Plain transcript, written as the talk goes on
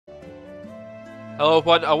Hello,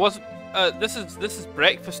 everyone. I wasn't. This is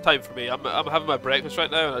breakfast time for me. I'm having my breakfast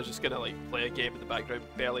right now, and I was just gonna like play a game in the background,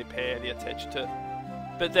 barely pay any attention to it.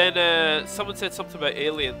 But then someone said something about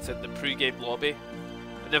aliens in the pre-game lobby,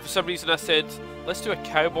 and then for some reason I said, let's do a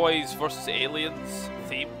cowboys versus aliens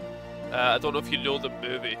theme. I don't know if you know the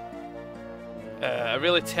movie. A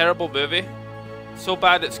really terrible movie. So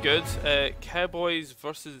bad it's good. Cowboys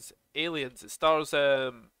versus aliens. It stars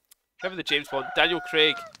remember the James Bond, Daniel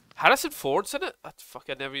Craig. Harrison Ford's in it? Fuck,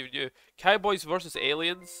 I never even knew. Cowboys versus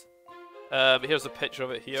aliens. Here's a picture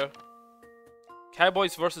of it here.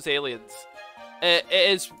 Cowboys versus aliens. It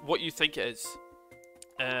is what you think it is.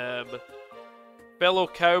 Fellow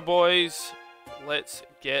cowboys, let's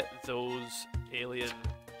get those alien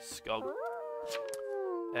scum.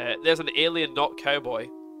 There's an alien, not cowboy.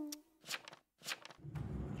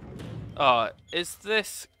 Is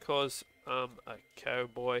this cause I'm a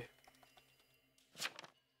cowboy?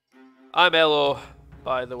 I'm Elo,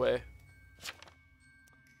 by the way.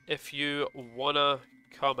 If you wanna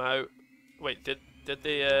come out, wait, did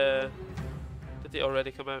they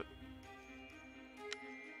already come out?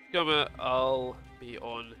 Come out, I'll be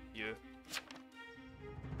on you.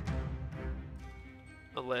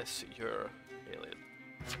 Unless you're alien.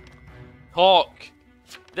 Hawk!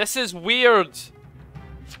 This is weird!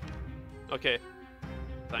 Okay.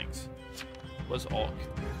 Thanks. Was awk.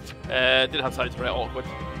 Didn't have time to write awkward.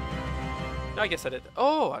 I guess I did.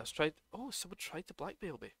 Oh, someone tried to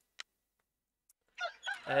blackmail me.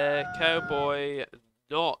 Cowboy,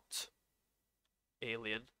 not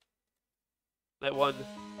alien. That one.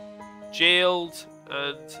 Jailed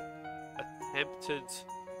and attempted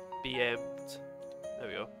BM'd. There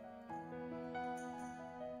we go.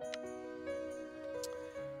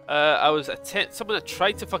 Someone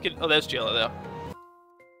tried to fucking. Oh, there's jailer there.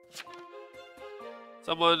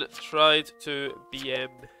 Someone tried to BM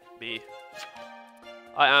me.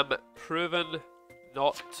 I am proven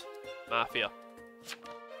not Mafia.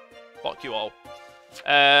 Fuck you all.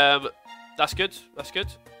 That's good. That's good.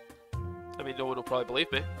 I mean, no one will probably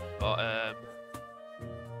believe me, but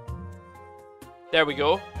there we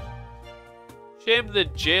go. Shame the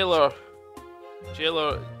jailer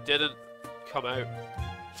didn't come out.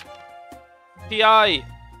 TI,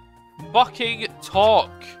 fucking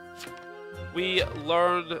talk. We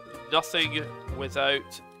learn nothing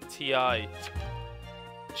without TI.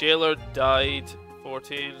 Jailer died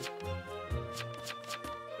 14.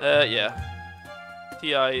 Yeah.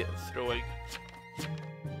 TI throwing.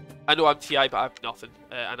 I know I'm TI, but I have nothing.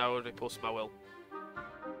 And I already posted my will.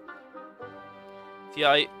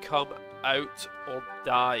 TI, come out or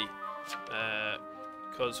die.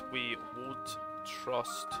 Because we won't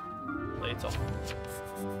trust later.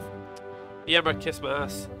 BMer, kiss my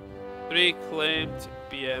ass. 3 claimed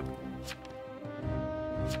BM.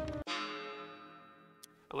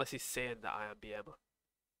 Unless he's saying that I am BMer.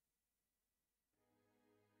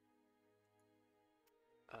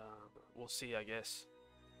 We'll see, I guess.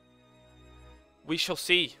 We shall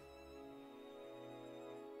see.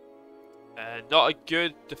 Not a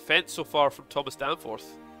good defense so far from Thomas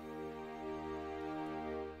Danforth.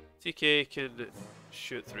 TK can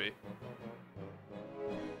shoot through.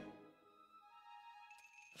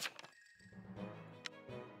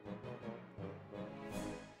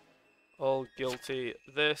 All guilty.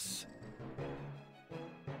 This.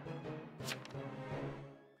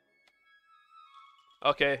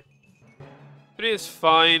 Okay. 3 is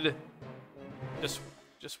fine.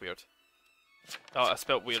 Just weird. Oh, I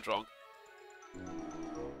spelled weird wrong.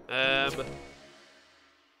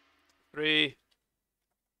 3.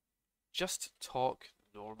 Just talk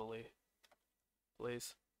normally,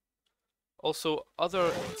 please. Also,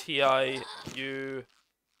 other TI, you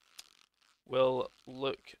will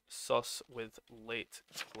look sus with late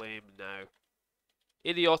claim now.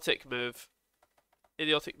 Idiotic move.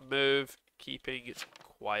 Idiotic move, keeping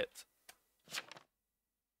quiet.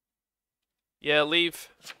 Yeah, leave.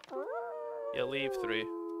 Yeah, leave 3.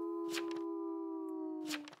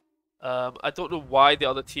 I don't know why the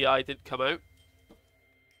other TI didn't come out.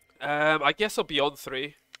 I guess I'll be on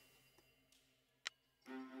 3.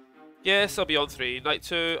 Yes, I'll be on 3. Night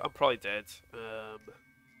 2, I'm probably dead.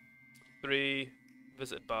 3,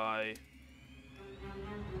 visit by.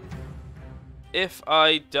 If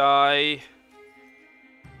I die,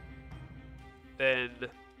 then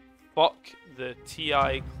fuck the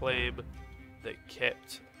TI claim that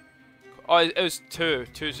kept. Oh, it was 2.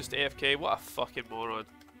 2 is just AFK. What a fucking moron.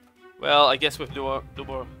 Well, I guess with no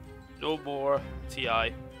more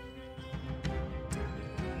TI.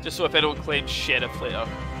 Just so if anyone claims sheriff later,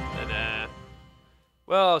 then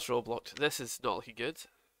well, it's roadblocked. This is not looking good.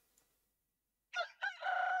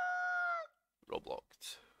 Roadblock.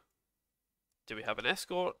 Do we have an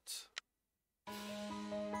escort?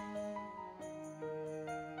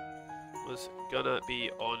 Was gonna be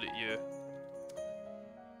on you.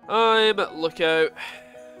 I'm lookout.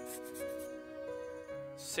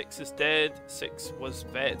 6 is dead. 6 was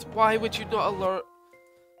vet. Why would you not alert?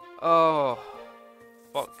 Oh,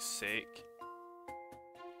 fuck's sake.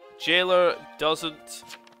 Jailer doesn't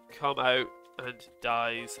come out and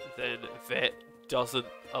dies, then vet doesn't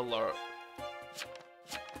alert.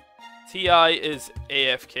 TI is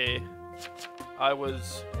AFK. I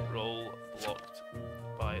was role blocked,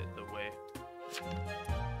 by the way.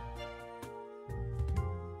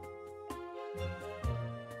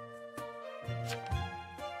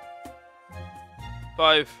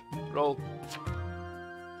 Five, roll.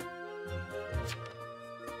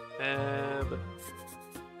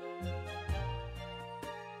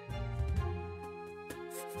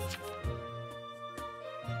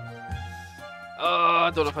 I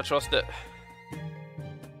don't know if I trust it.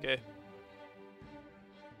 Okay.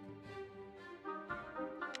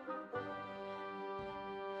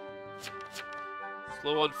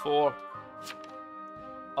 Slow on 4.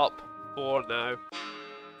 Up 4 now.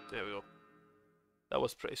 There we go. That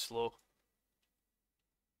was pretty slow.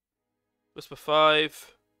 Whisper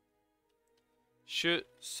 5. Shoot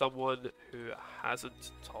someone who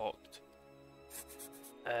hasn't talked.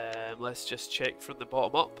 Let's just check from the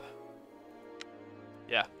bottom up.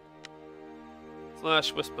 Yeah.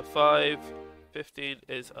 Slash whisper 5. 15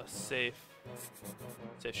 is a safe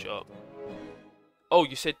shot. Oh,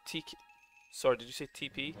 you said TK. Sorry, did you say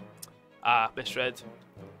TP? Ah, misread.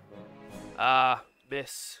 Ah,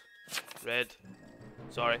 misread.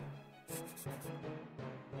 Sorry.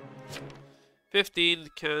 15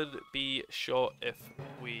 can be shot if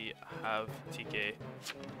we have TK.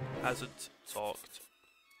 Hasn't talked.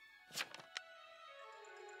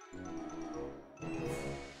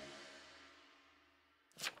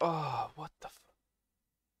 Oh, what the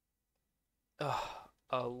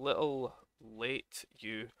a little late,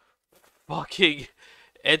 you fucking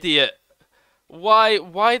idiot. Why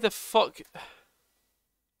the fuck?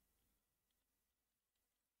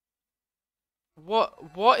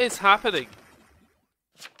 What is happening?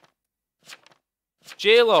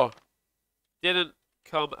 Jailer didn't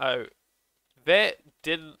come out. Vet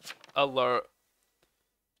didn't alert.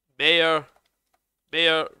 Mayor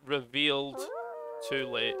revealed too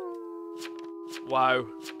late. Wow.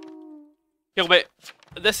 Kill me.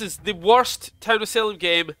 This is the worst Town of Salem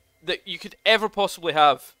game that you could ever possibly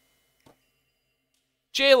have.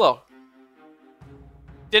 Jailer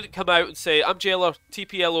didn't come out and say, I'm Jailer,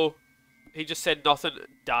 TPLO. He just said nothing,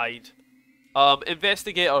 died.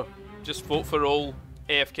 Investigator, just vote for role.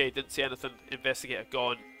 AFK, didn't say anything. Investigator,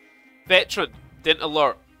 gone. Veteran, didn't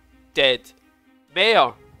alert. Dead.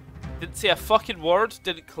 Mayor, didn't say a fucking word,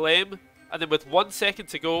 didn't claim. And then with 1 second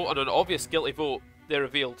to go on an obvious guilty vote, they're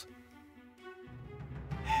revealed.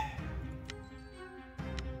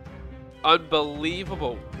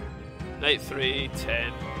 Unbelievable. Night 3,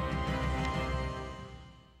 10.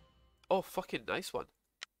 Oh, fucking nice one.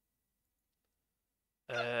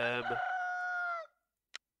 Do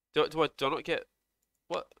I not get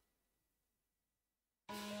what?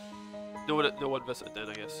 No one visited then,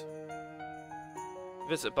 I guess.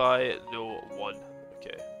 Visit by no one.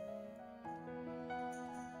 Okay.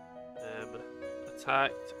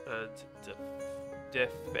 Attacked and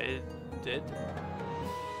defended.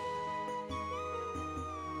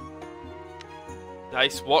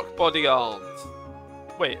 Nice work, bodyguard.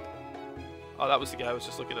 Wait. Oh, that was the guy I was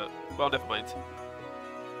just looking at. Well, never mind.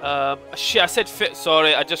 Shit, I said fit.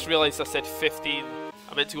 Sorry, I just realised I said 15.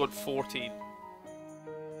 I meant to go on 14.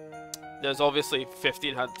 There's obviously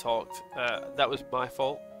 15 hadn't talked. That was my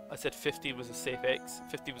fault. I said 15 was a safe X.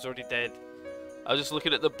 15 was already dead. I was just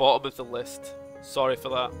looking at the bottom of the list. Sorry for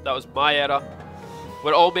that. That was my error.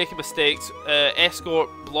 We're all making mistakes. Escort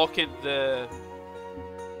blocking the...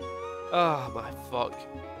 Ah, my fuck.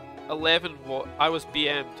 11 what? I was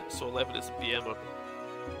BM'd, so 11 is BM'er.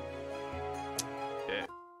 Okay.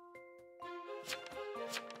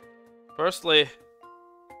 Firstly,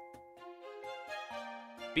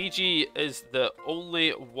 BG is the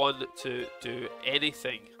only one to do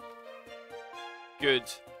anything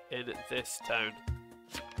good in this town.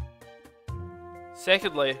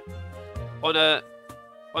 Secondly, on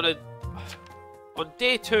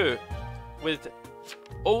day 2, with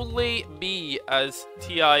only me as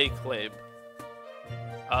TI claim,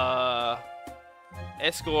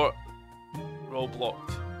 escort role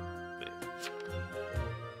blocked.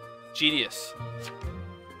 Genius.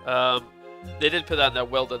 They did put that in there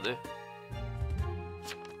well, didn't they?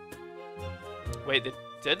 Wait, they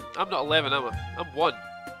didn't? I'm not 11, am I? I'm 1.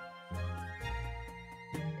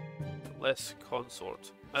 less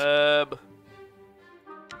consort. Up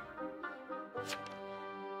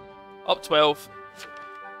 12.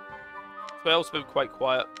 12's been quite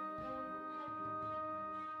quiet.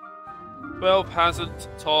 12 hasn't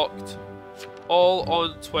talked. All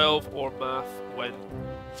on 12 or math win.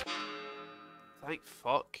 Thank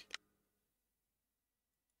fuck.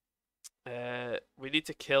 We need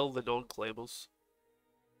to kill the non-claimers.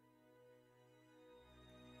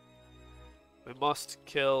 We must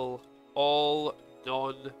kill all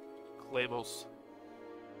non-claimers.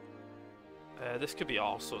 This could be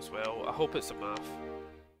also as well. I hope it's a math.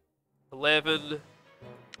 11.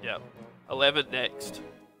 Yeah. 11 next.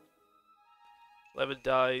 11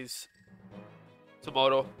 dies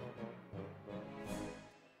tomorrow.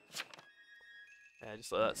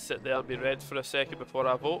 Just let that sit there and be read for a second before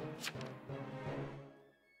I vote.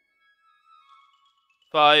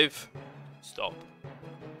 5. Stop.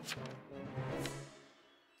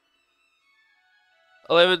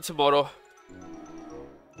 11 tomorrow.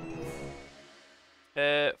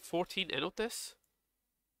 14 Enotis?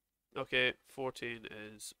 Okay, 14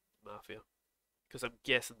 is Mafia. Because I'm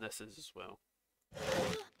guessing this is as well.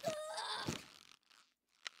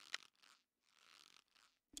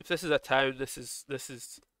 If this is a town, this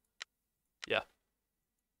is yeah.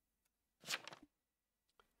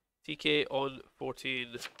 TK on 14.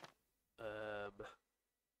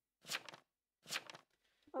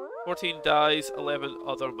 14 dies, 11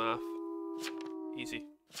 other math. Easy.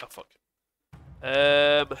 Oh fuck.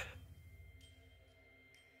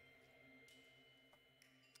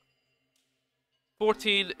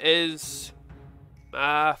 14 is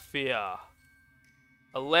Mafia.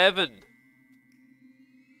 11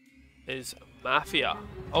 is Mafia.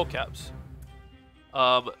 All caps.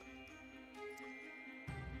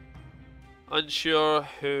 Unsure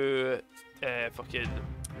who fucking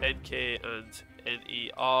NK and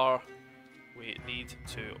NE are. We need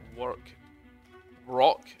to work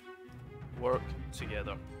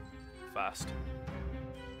together fast.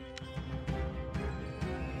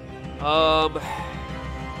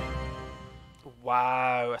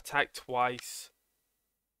 Wow, attack twice.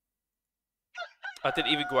 I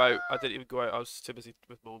didn't even go out. I was too busy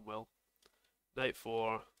with my own will. Night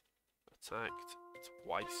 4. Attacked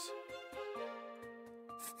twice.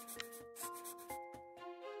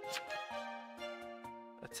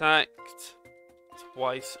 Attacked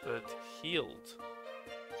twice and healed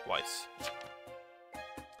twice.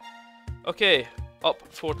 Okay, up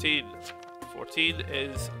 14. 14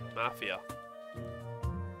 is Mafia.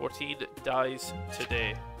 14 dies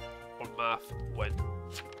today, or math win.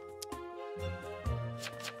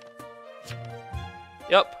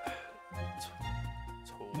 Yep.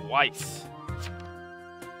 Twice.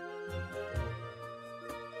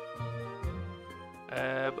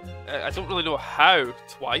 I don't really know how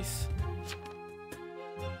twice.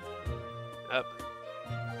 Yep.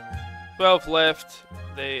 12 left.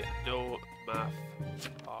 They know math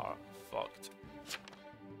are fucked.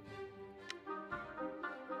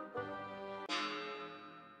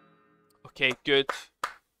 Okay, good.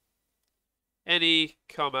 Any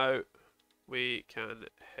come out. We can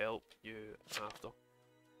help you after.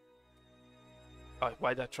 Oh,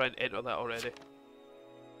 why did I try and enter that already?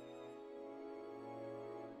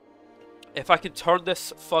 If I can turn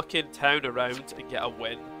this fucking town around and get a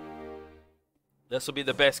win, this will be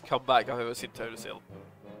the best comeback I've ever seen Town of Salem.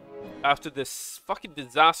 After this fucking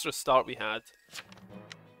disastrous start we had.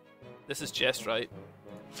 This is Jess, right?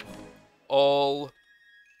 All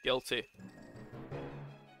guilty.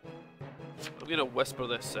 I'm gonna whisper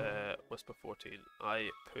this, whisper 14. I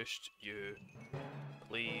pushed you.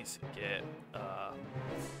 Please get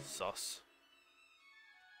sus.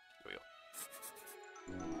 Here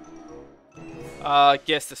we go. I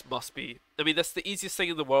guess this must be. I mean, that's the easiest thing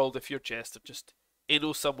in the world if you're Jester. Just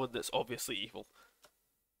know someone that's obviously evil.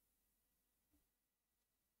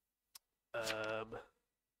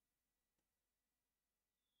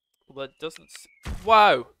 Well, that doesn't.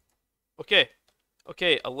 Wow. Okay.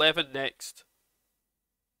 Okay. 11 next.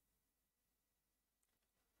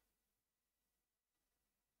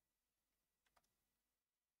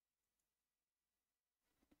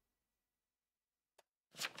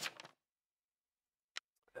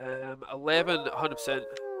 Um, 11, 100%.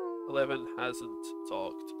 11 hasn't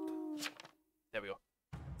talked. There we go.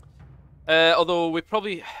 Although we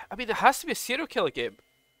probably... I mean, it has to be a serial killer game.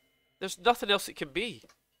 There's nothing else it can be.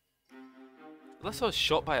 Unless I was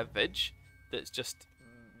shot by a Vidge that's just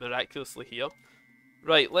miraculously here.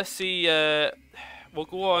 Right, let's see. We'll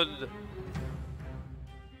go on...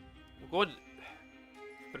 We'll go on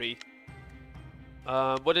 3.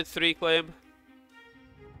 What did 3 claim?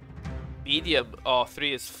 medium. Oh,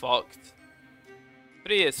 3 is fucked.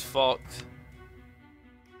 3 is fucked.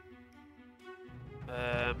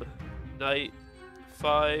 Knight,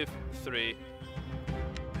 5, 3.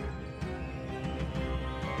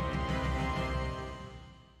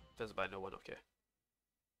 Doesn't buy no one, okay.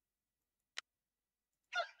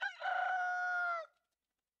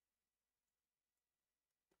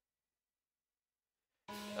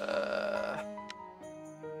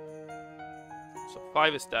 So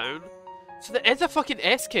 5 is down. So there is a fucking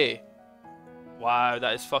SK. Wow,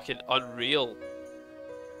 that is fucking unreal.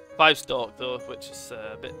 5 stock though, which is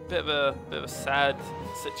a bit of a sad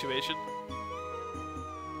situation.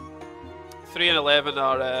 3 and 11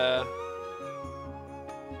 are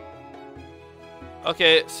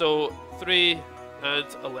okay, so 3 and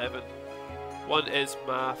 11. 1 is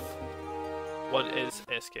math, 1 is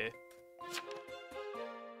SK.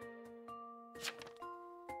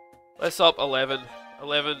 Let's up 11.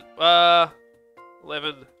 11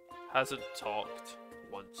 hasn't talked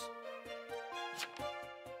once.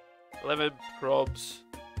 11 probs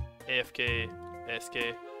AFK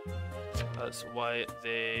SK. That's why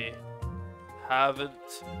they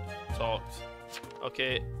haven't talked.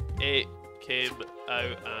 Okay, 8 came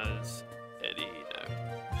out as any now.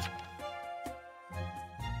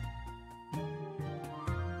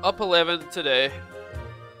 Up 11 today.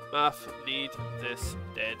 Math need this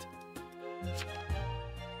dead.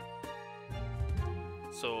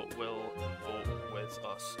 So will vote with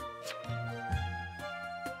us.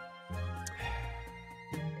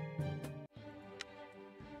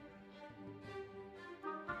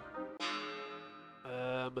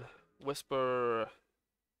 Whisper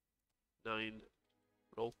 9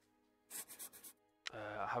 roll.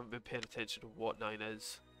 I haven't been paying attention to what 9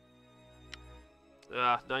 is.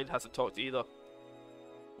 9 hasn't talked either.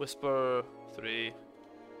 Whisper 3.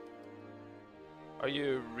 Are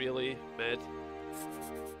you really med?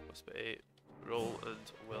 Whisper 8. Roll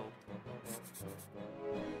and will.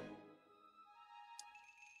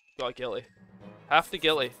 Got guilty. Half the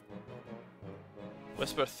guilty.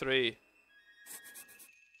 Whisper 3.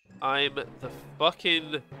 I'm the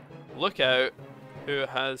fucking lookout who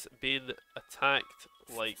has been attacked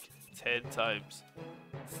like 10 times.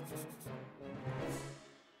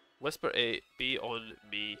 Whisper 8, be on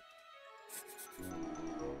me.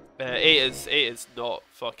 8 is not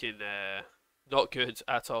fucking not good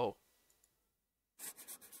at all.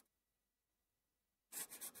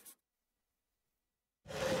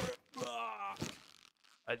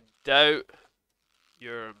 I doubt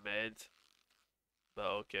you're med, but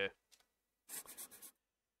okay.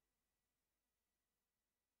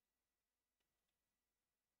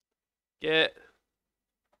 Get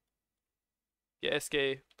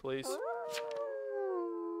SK, please.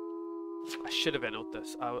 I should have entered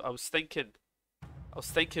this. I was thinking,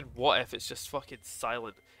 what if it's just fucking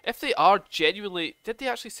silent? If they are genuinely, did they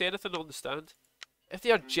actually say anything on the stand? If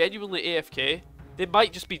they are genuinely AFK, they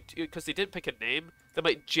might just be, because they didn't pick a name, they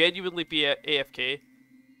might genuinely be AFK.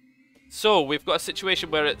 So we've got a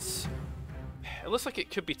situation where it looks like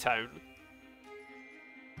it could be town.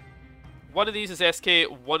 One of these is SK,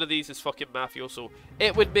 one of these is fucking Mafioso.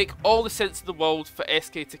 It would make all the sense in the world for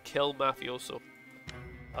SK to kill Mafioso.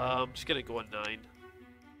 I'm just gonna go on 9.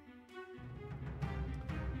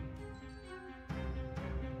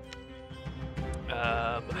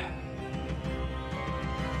 Yeah,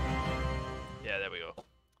 there we go.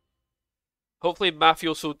 Hopefully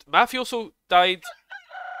Mafioso died.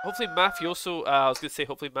 Hopefully Mafioso, I was gonna say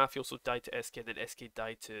hopefully Mafioso died to SK and then SK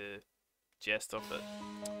died to Jester, but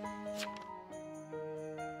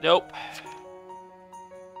nope.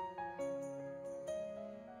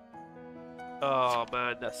 Oh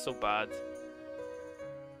man, that's so bad.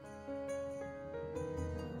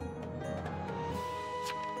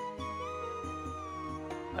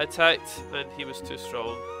 I attacked and he was too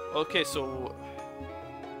strong. Okay, so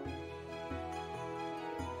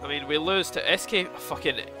I mean we lose to SK.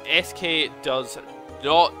 Fucking SK does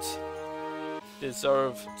not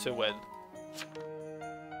deserve to win.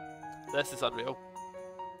 This is unreal.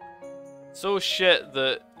 So shit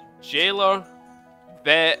that Jailer,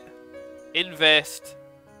 Vet, Invest,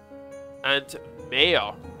 and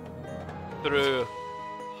Mayor through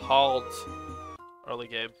hard early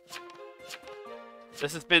game.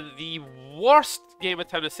 This has been the worst game of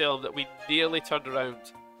Town of Salem that we nearly turned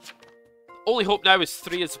around. Only hope now is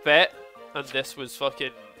 3 is Vet, and this was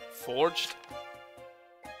fucking forged.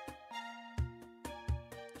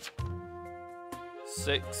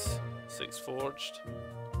 6 forged.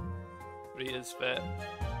 3 is Vet.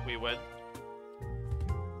 We win.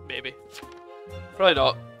 Maybe. Probably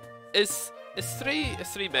not. Is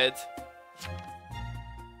 3 med?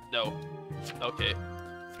 No. Okay.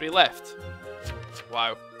 3 left.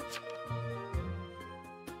 Wow.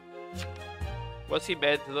 Was he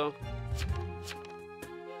mad though?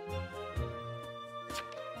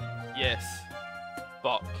 Yes.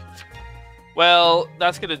 Fuck. Well,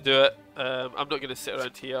 that's going to do it. I'm not going to sit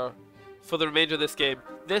around here for the remainder of this game.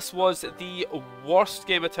 This was the worst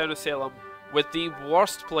game of Town of Salem with the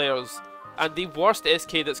worst players and the worst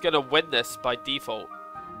SK that's going to win this by default.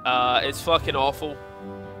 It's fucking awful.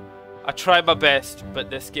 I tried my best, but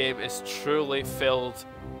this game is truly filled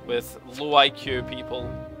with low IQ people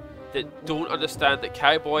that don't understand that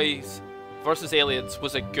Cowboys vs Aliens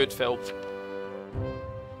was a good film.